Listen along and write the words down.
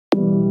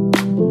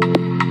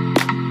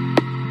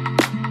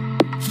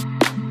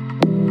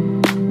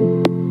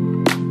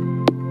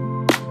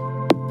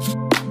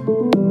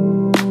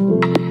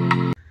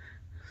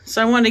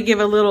So I want to give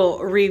a little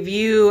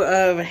review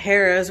of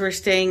Harrah's. We're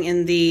staying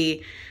in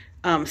the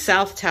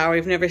South Tower.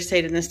 We've never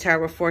stayed in this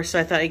tower before, so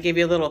I thought I'd give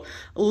you a little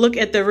look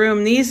at the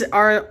room. These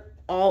are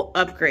all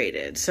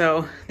upgraded.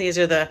 So these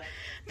are the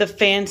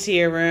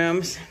fancier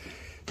rooms.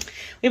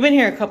 We've been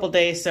here a couple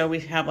days, so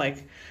we have like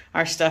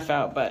our stuff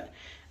out, but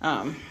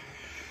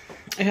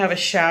we have a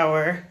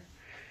shower.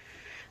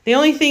 The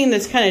only thing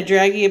that's kind of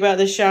draggy about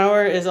the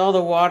shower is all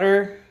the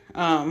water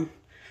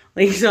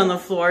leaks on the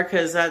floor,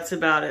 because that's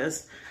about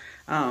as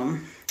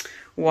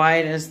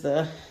wide as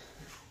the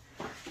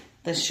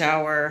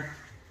shower,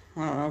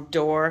 I don't know,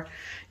 door.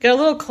 Got a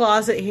little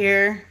closet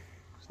here.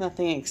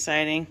 Nothing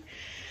exciting.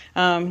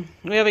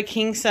 We have a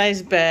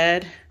king-size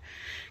bed.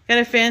 Got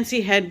a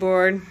fancy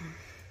headboard.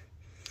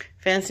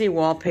 Fancy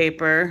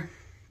wallpaper.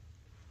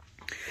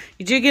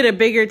 You do get a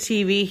bigger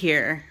TV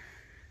here.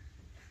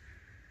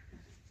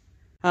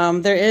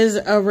 There is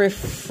a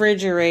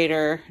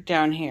refrigerator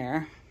down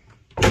here.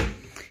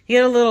 You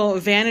get a little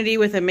vanity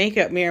with a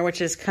makeup mirror, which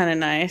is kind of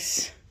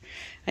nice.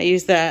 I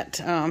used that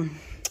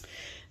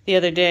the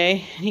other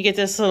day. You get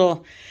this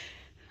little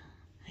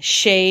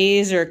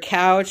chaise or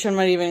couch, I'm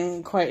not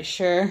even quite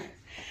sure.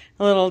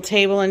 A little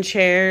table and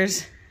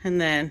chairs, and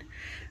then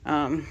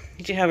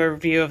you do have a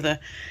view of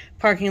the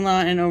parking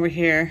lot, and over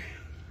here,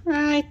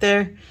 right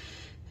there,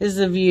 is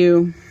the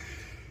view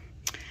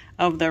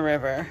of the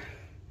river.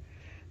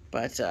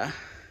 But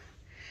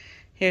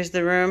here's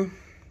the room.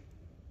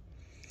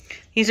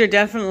 These are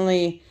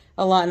definitely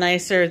a lot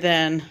nicer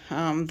than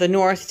the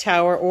North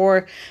Tower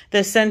or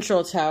the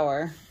Central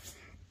Tower.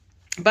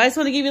 But I just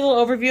want to give you a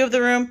little overview of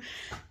the room.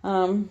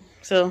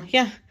 So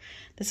yeah,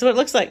 this is what it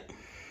looks like.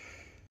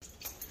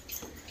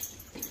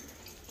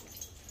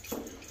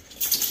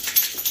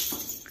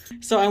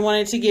 So I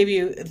wanted to give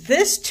you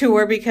this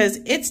tour because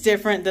it's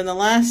different than the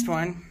last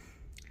one,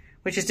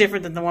 which is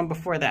different than the one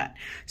before that.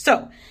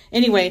 So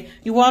anyway,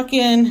 you walk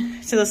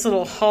in to this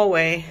little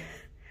hallway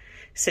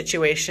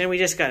situation. We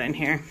just got in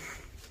here.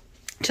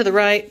 To the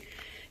right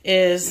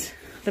is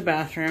the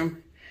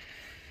bathroom.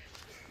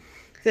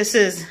 This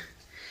is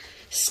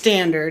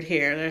standard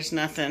here. There's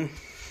nothing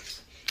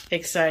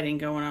exciting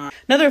going on.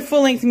 Another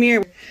full-length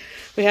mirror.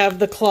 We have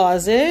the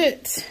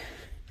closet,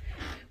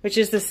 which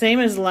is the same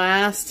as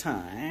last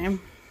time.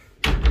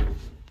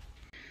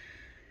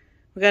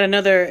 We got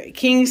another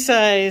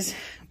king-size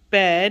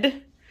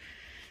bed.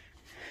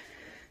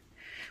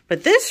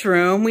 But this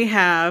room, we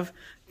have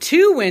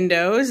 2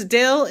 windows.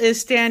 Dale is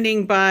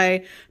standing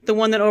by the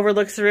one that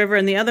overlooks the river,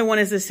 and the other one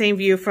is the same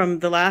view from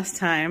the last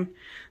time.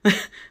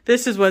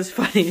 This is what's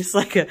funny. It's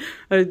like a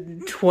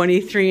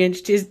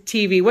 23-inch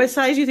TV. What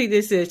size do you think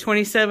this is?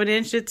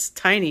 27-inch? It's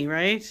tiny,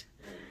 right?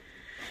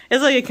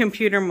 It's like a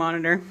computer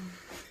monitor.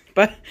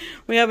 But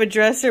we have a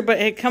dresser, but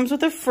it comes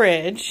with a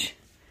fridge.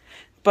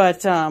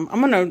 But I'm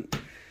going to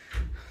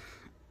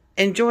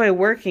enjoy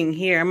working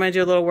here. I'm going to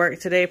do a little work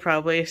today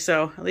probably.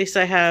 So at least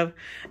I have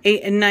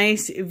a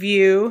nice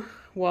view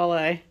while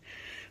I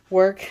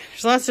work.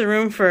 There's lots of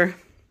room for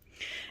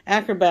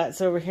acrobats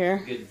over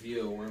here. Good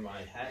view of where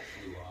my hat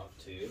flew off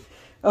too.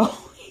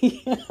 Oh,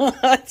 yeah,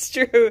 that's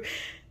true.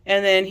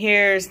 And then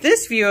here's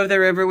this view of the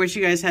river, which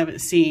you guys haven't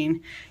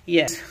seen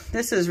yet.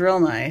 This is real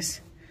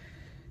nice.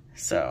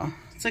 So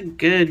it's a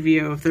good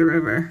view of the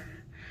river.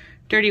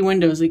 Dirty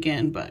windows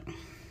again, but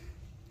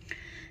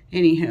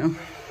anywho.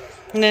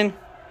 And then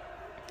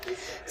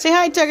say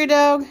hi, Tugger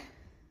Dog.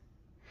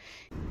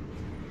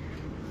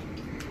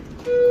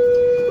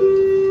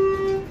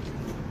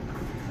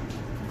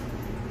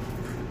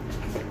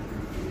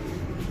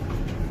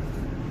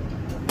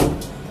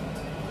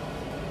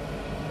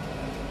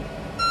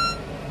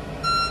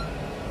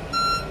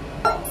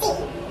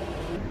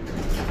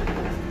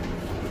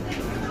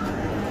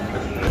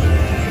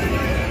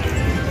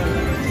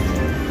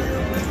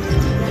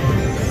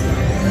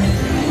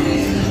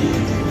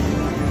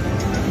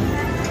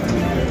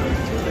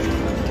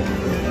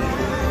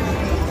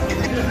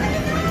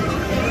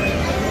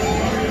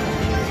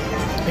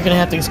 You're gonna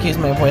have to excuse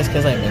my voice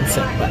because I've been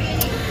sick, but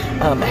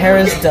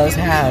Harrah's does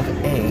have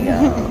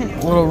a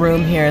little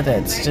room here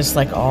that's just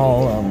like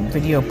all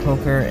video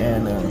poker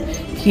and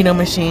Keno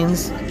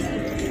machines.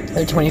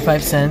 They're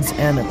 25 cents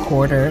and a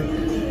quarter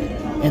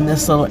in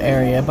this little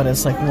area, but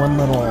it's like one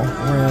little room.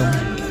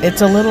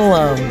 It's a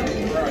little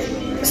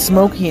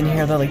smoky in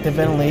here though, like the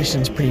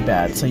ventilation's pretty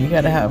bad, so you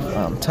gotta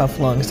have tough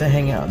lungs to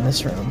hang out in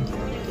this room.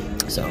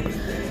 So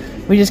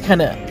we just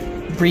kind of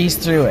breeze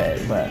through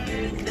it, but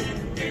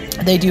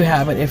they do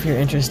have it if you're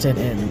interested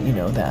in, you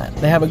know, that.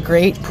 They have a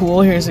great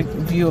pool. Here's a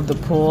view of the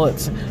pool.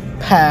 It's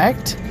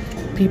packed.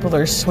 People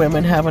are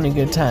swimming, having a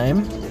good time.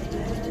 And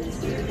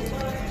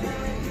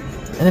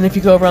then if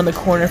you go around the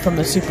corner from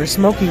the super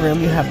smoky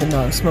room, you have the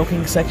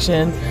non-smoking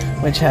section,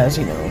 which has,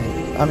 you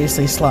know,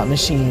 obviously slot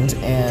machines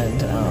and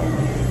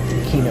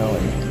Keno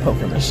and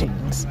poker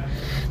machines.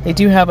 They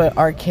do have an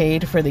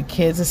arcade for the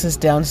kids. This is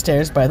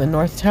downstairs by the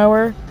North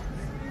Tower.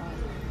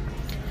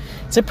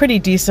 It's a pretty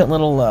decent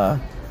little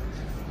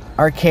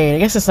arcade. I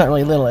guess it's not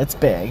really little, it's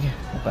big.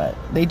 But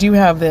they do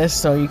have this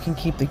so you can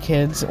keep the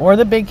kids or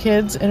the big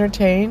kids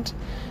entertained.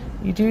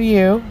 You do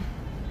you.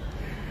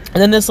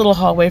 And then this little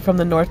hallway from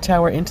the North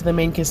Tower into the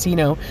main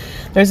casino.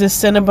 There's this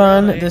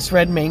Cinnabon, this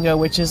red mango,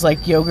 which is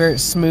like yogurt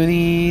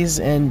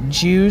smoothies and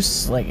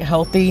juice, like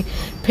healthy.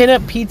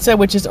 Pin-up pizza,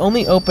 which is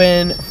only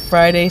open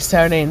Friday,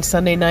 Saturday, and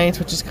Sunday nights,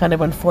 which is kind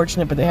of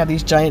unfortunate, but they have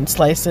these giant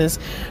slices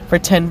for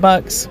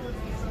 $10.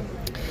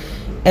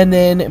 And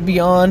then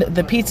beyond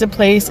the pizza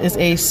place is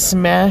a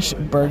Smash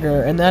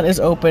Burger, and that is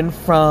open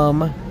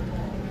from,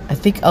 I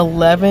think,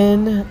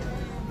 11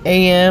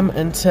 a.m.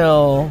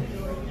 until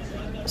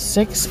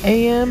 6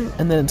 a.m.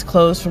 and then it's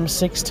closed from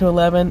 6 to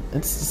 11.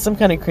 It's some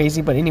kind of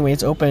crazy, but anyway,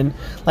 it's open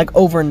like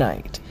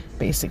overnight,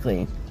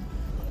 basically.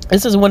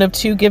 This is one of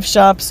 2 gift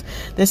shops.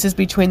 This is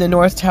between the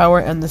North Tower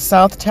and the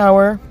South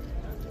Tower.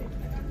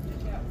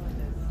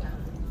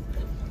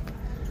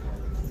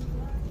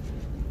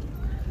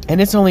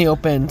 And it's only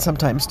open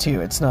sometimes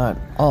too. It's not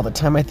all the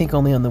time. I think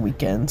only on the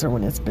weekends or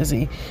when it's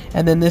busy.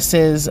 And then this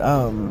is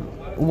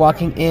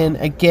walking in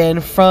again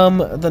from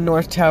the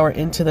North Tower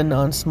into the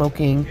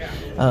non-smoking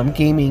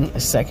gaming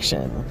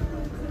section.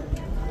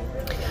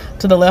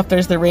 To the left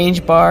there's the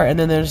Range Bar, and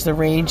then there's the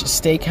Range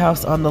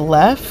Steakhouse on the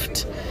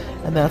left,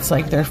 and that's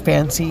like their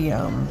fancy you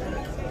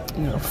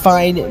know,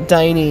 fine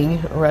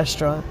dining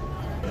restaurant.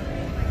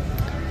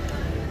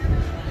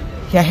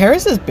 Yeah,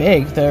 Harris is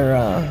big.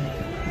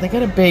 They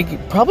got a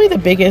big, probably the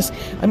biggest,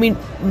 I mean,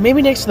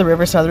 maybe next to the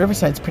Riverside. The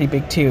Riverside's pretty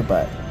big too,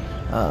 but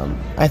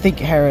I think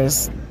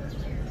Harris,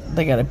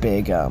 they got a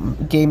big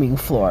gaming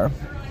floor.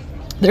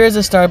 There is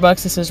a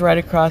Starbucks. This is right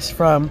across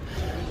from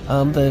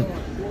the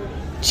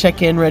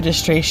check-in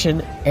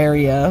registration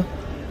area.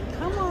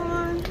 Come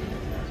on.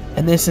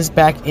 And this is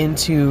back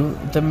into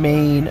the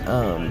main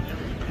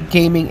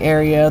gaming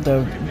area.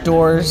 The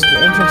doors, the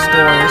entrance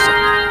doors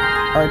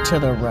are to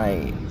the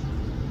right.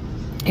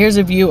 Here's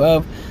a view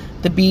of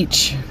the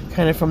beach,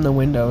 kind of from the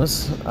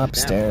windows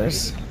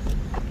upstairs.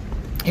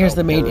 Here's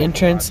the main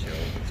entrance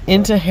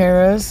into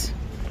Harrah's.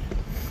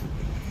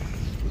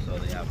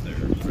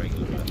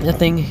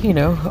 Nothing, you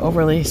know,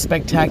 overly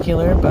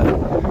spectacular, but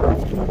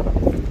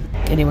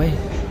anyway.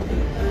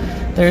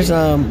 There's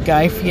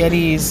Guy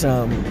Fieri's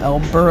El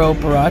Burro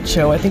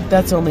Borracho. I think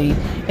that's only,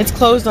 it's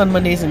closed on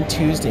Mondays and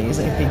Tuesdays,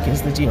 I think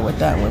is the deal with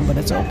that one, but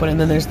it's open. And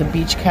then there's the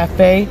Beach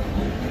Cafe.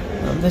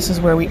 This is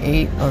where we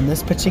ate on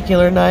this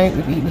particular night.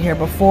 We've eaten here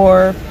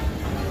before.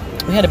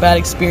 We had a bad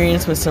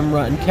experience with some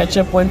rotten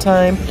ketchup one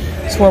time.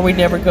 Swore we'd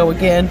never go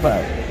again,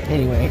 but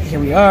anyway, here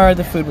we are.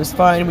 The food was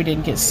fine. We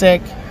didn't get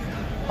sick.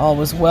 All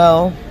was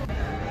well.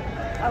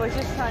 I was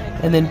just trying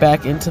to... And then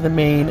back into the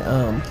main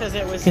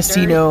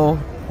casino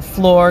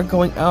floor,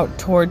 going out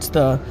towards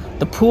the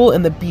pool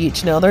and the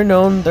beach. Now they're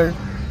known,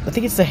 I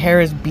think it's the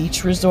Harrah's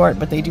Beach Resort,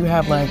 but they do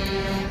have like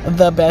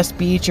the best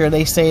beach, or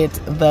they say it's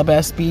the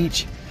best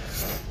beach.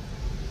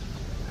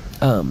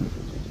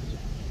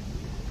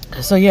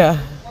 So yeah,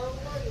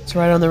 it's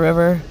right on the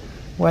river.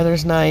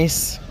 Weather's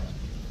nice.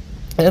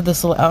 They have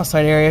this little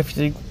outside area. If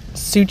it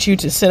suits you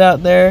to sit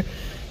out there,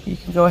 you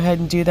can go ahead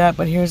and do that.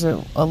 But here's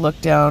a look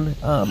down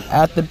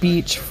at the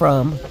beach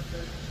from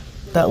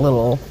that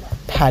little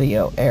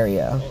patio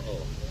area.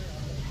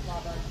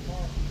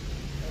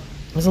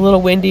 It's a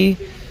little windy.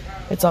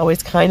 It's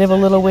always kind of a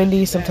little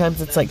windy.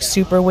 Sometimes it's like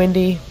super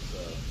windy.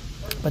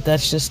 But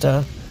that's just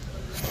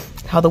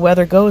how the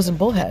weather goes in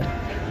Bullhead.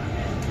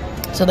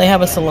 So they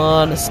have a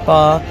salon, a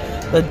spa,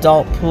 the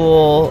adult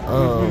pool,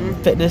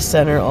 fitness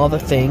center, all the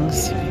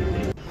things.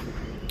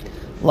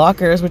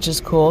 Lockers, which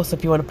is cool. So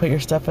if you want to put your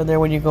stuff in there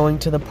when you're going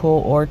to the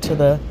pool or to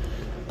the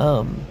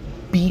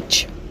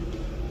beach.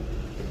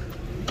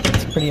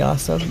 It's pretty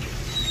awesome.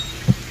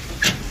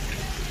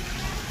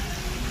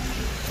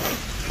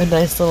 A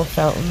nice little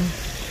fountain.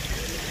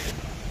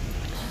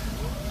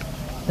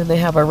 Then they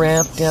have a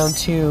ramp down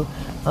to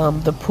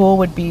the pool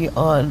would be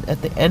on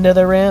at the end of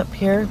the ramp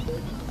here.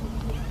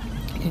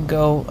 You can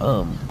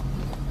go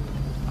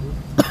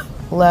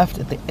left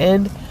at the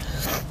end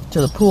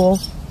to the pool,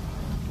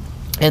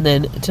 and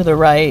then to the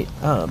right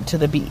to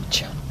the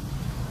beach.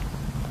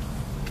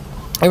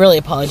 I really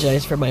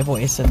apologize for my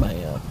voice and my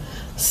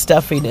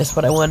stuffiness,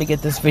 but I want to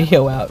get this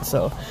video out.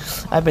 So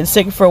I've been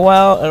sick for a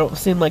while. I don't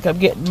seem like I'm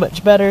getting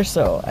much better,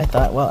 so I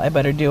thought, well, I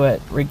better do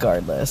it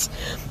regardless.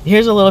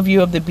 Here's a little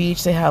view of the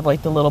beach. They have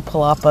like the little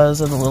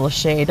palapas and the little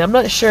shade. I'm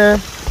not sure. I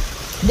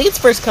think it's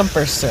first come,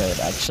 first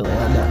serve, actually,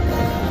 on that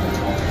one.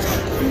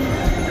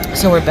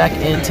 So we're back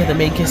into the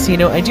main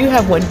casino. I do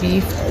have one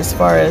beef as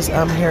far as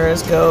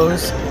Harrah's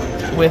goes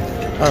with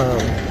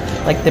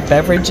like the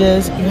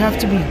beverages. You have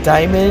to be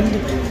Diamond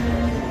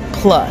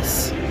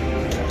Plus.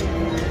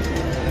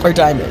 Or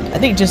Diamond. I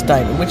think just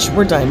Diamond, which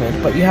we're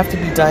Diamond, but you have to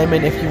be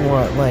Diamond if you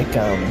want like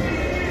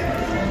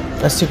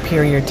a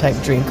superior type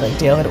drink. Like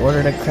Dale had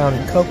ordered a Crown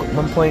and Coke at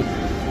one point,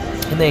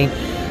 and they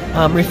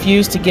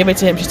refused to give it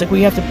to him. She's like, well,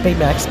 you have to pay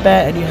max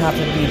bet and you have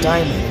to be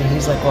Diamond. And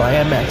he's like, well, I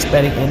am max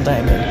betting in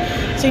Diamond.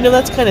 So, you know,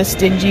 that's kind of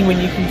stingy when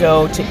you can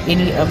go to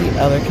any of the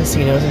other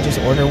casinos and just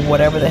order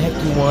whatever the heck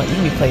you want. You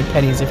can be playing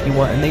pennies if you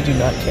want, and they do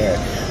not care.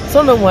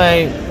 So I don't know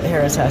why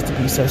Harrah's has to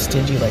be so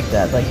stingy like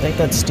that. Like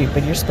that's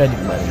stupid. You're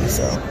spending money,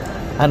 so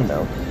I don't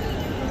know.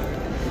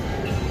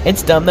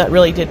 It's dumb. That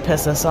really did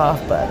piss us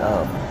off, but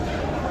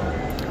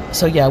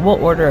so yeah,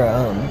 we'll order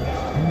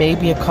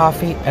maybe a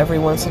coffee every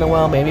once in a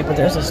while, maybe, but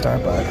there's a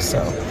Starbucks,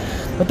 so.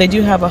 But they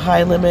do have a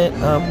high limit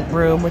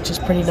room, which is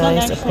pretty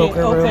nice. A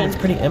poker room. It's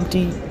pretty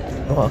empty.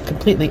 Well,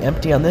 completely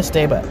empty on this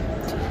day, but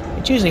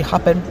it's usually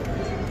hopping.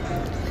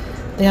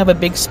 They have a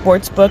big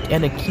sports book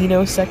and a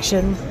Keno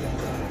section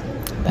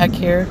back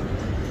here.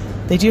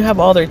 They do have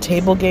all their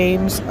table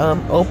games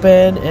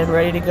open and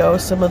ready to go.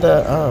 Some of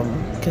the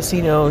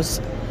casinos,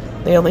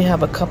 they only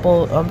have a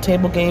couple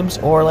table games,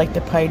 or like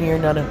the Pioneer,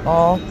 none at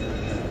all.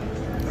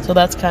 So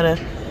that's kind of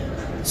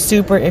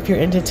super if you're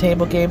into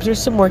table games.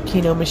 There's some more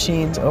Keno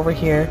machines over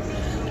here.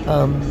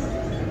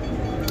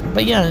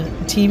 But yeah,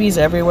 TVs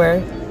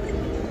everywhere.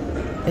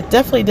 It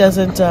definitely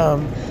doesn't,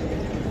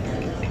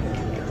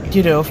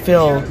 you know,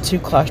 feel too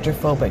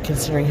claustrophobic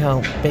considering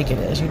how big it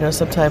is. You know,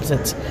 sometimes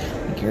it's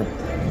like you're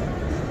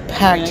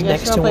packed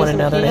next to one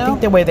another. And I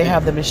think the way they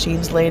have the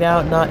machines laid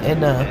out, not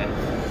in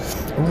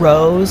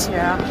rows,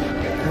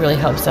 really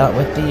helps out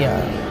with the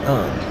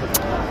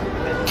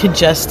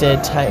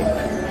congested type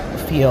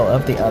feel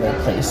of the other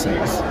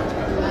places.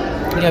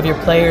 You have your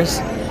players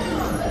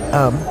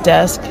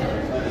desk.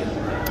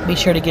 Be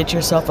sure to get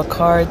yourself a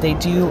card. They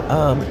do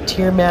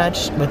tier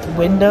match with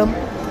Wyndham.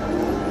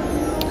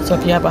 So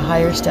if you have a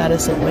higher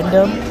status at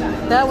Wyndham,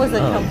 that was a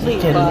complete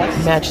you can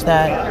bust. match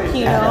that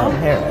at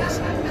Harris.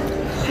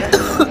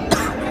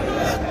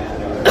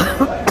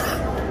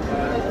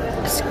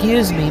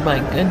 Excuse me, my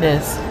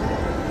goodness.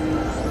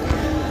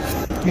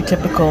 Your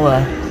typical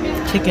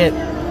ticket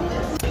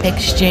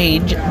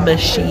exchange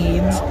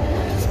machines.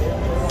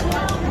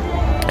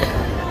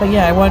 But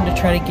yeah, I wanted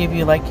to try to give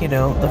you, like, you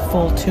know, the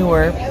full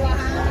tour.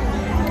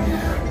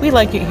 We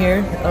like it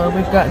here.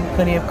 We've gotten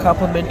plenty of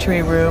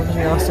complimentary rooms.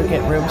 We also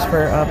get rooms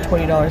for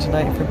 $20 a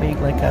night for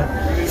being like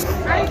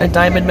a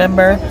diamond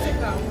member.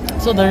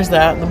 So there's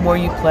that. The more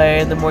you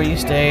play, the more you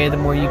stay, the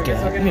more you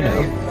get, you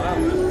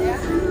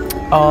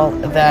know, all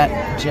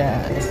that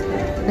jazz.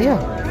 But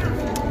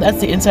yeah, that's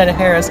the inside of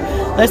Harris.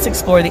 Let's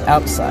explore the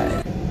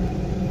outside.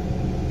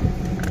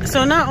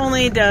 So not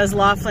only does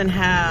Laughlin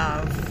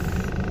have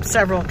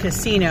several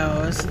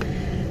casinos,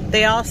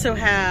 they also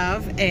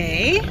have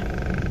a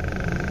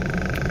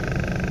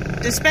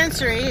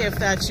dispensary, if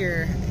that's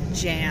your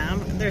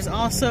jam. There's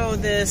also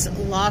this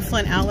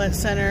Laughlin Outlet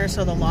Center,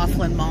 so the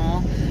Laughlin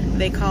Mall,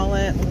 they call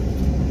it.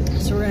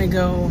 So we're gonna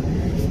go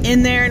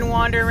in there and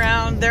wander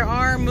around. There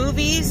are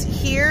movies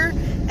here,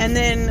 and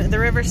then the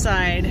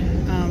Riverside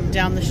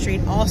down the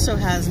street also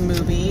has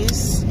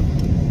movies.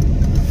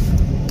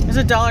 There's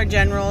a Dollar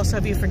General, so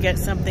if you forget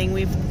something,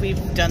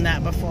 we've done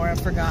that before.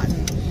 I've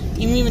forgotten.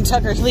 Even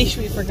Tucker's leash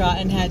we forgot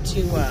and had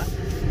to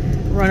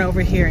run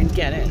over here and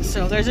get it.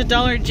 So there's a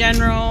Dollar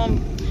General.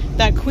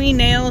 That Queen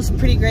Nail's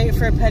pretty great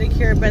for a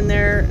pedicure. I've been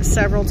there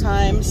several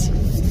times.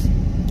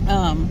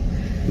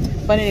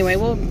 But anyway,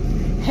 we'll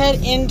head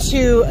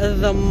into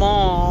the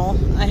mall.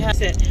 I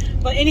have it.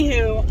 But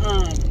anywho,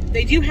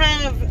 they do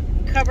have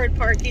covered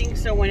parking,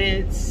 so when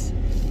it's,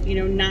 you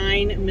know,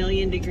 9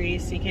 million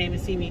degrees, so you can't even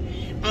see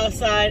me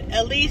outside,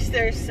 at least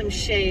there's some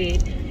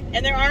shade.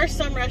 And there are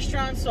some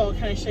restaurants, so I'll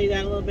kind of show you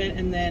that a little bit,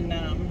 and then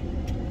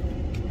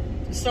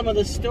some of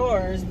the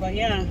stores. But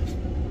yeah,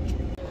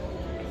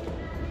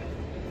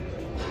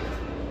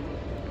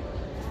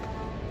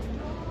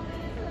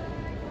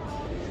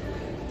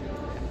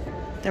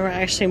 there were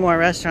actually more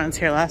restaurants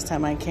here last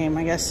time I came.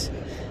 I guess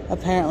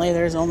apparently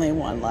there's only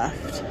one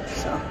left,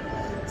 so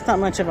it's not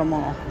much of a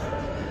mall,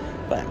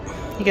 but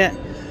you get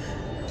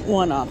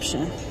one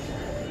option.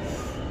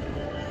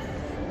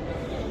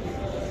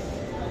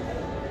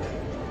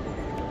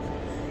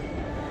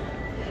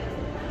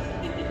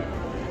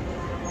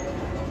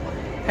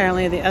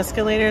 Apparently the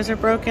escalators are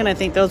broken. I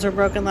think those were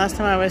broken last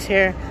time I was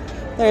here.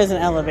 There is an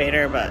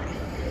elevator, but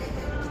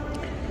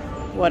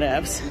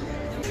whatevs.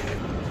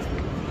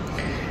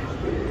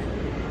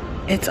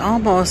 It's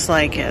almost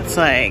like it's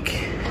like,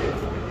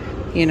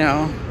 you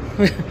know,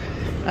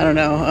 I don't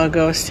know, a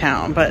ghost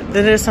town, but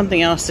there is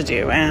something else to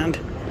do, and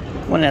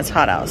when it's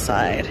hot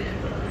outside.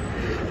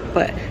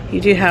 But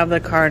you do have the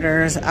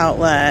Carter's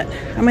outlet.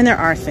 I mean, there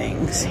are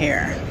things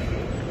here.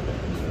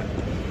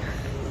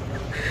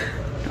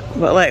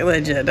 But like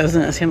legit,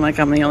 doesn't it seem like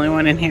I'm the only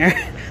one in here?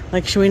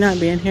 Like, should we not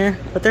be in here?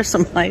 But there's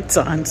some lights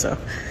on, so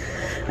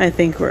I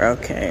think we're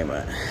okay,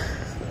 but...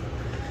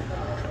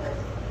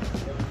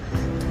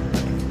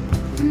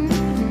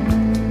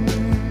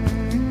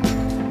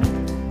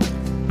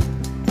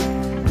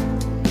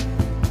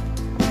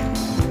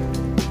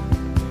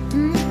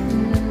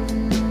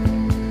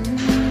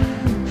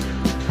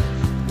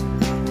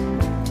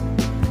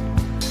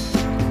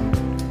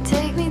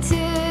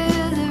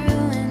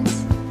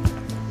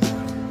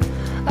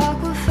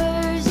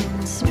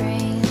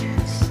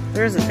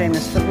 There's a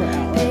famous footwear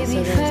outlet, so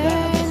there's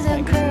that. That's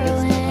like good stuff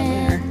on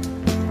there.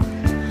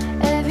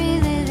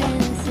 Every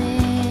living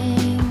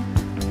thing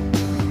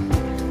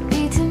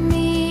be to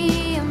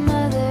me a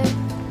mother,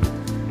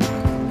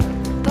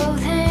 both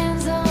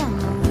hands on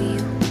the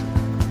wheel.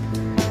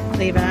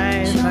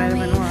 Levi's,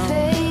 Vitamin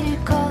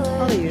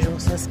Well, all the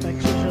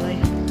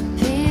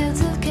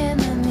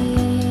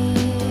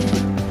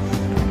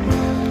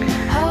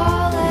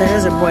there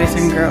is a boys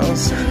and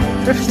girls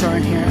thrift store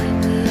in here,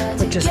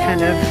 which is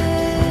kind of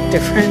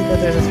different, but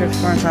there's a thrift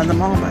store inside the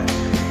mall, but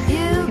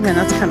even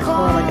that's kind of cool,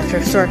 like a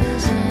thrift store.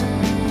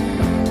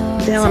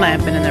 Dale and I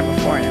have been in there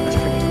before and it was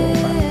pretty cool,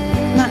 but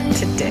not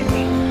today.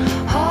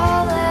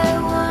 All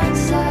at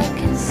once I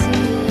can see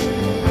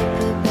it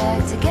put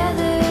back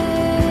together.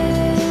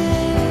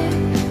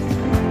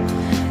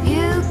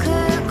 You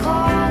could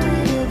call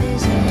it a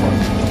vision or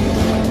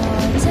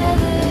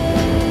whatever.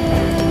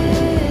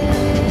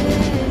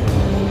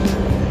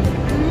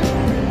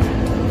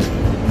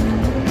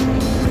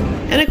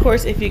 And of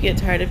course, if you get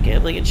tired of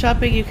gambling and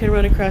shopping, you can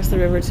run across the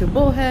river to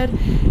Bullhead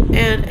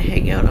and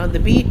hang out on the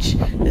beach.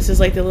 This is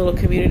like the little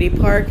community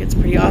park. It's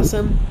pretty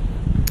awesome.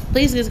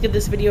 Please just give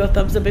this video a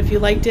thumbs up if you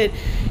liked it.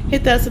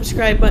 Hit that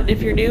subscribe button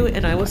if you're new,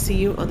 and I will see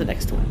you on the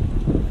next one.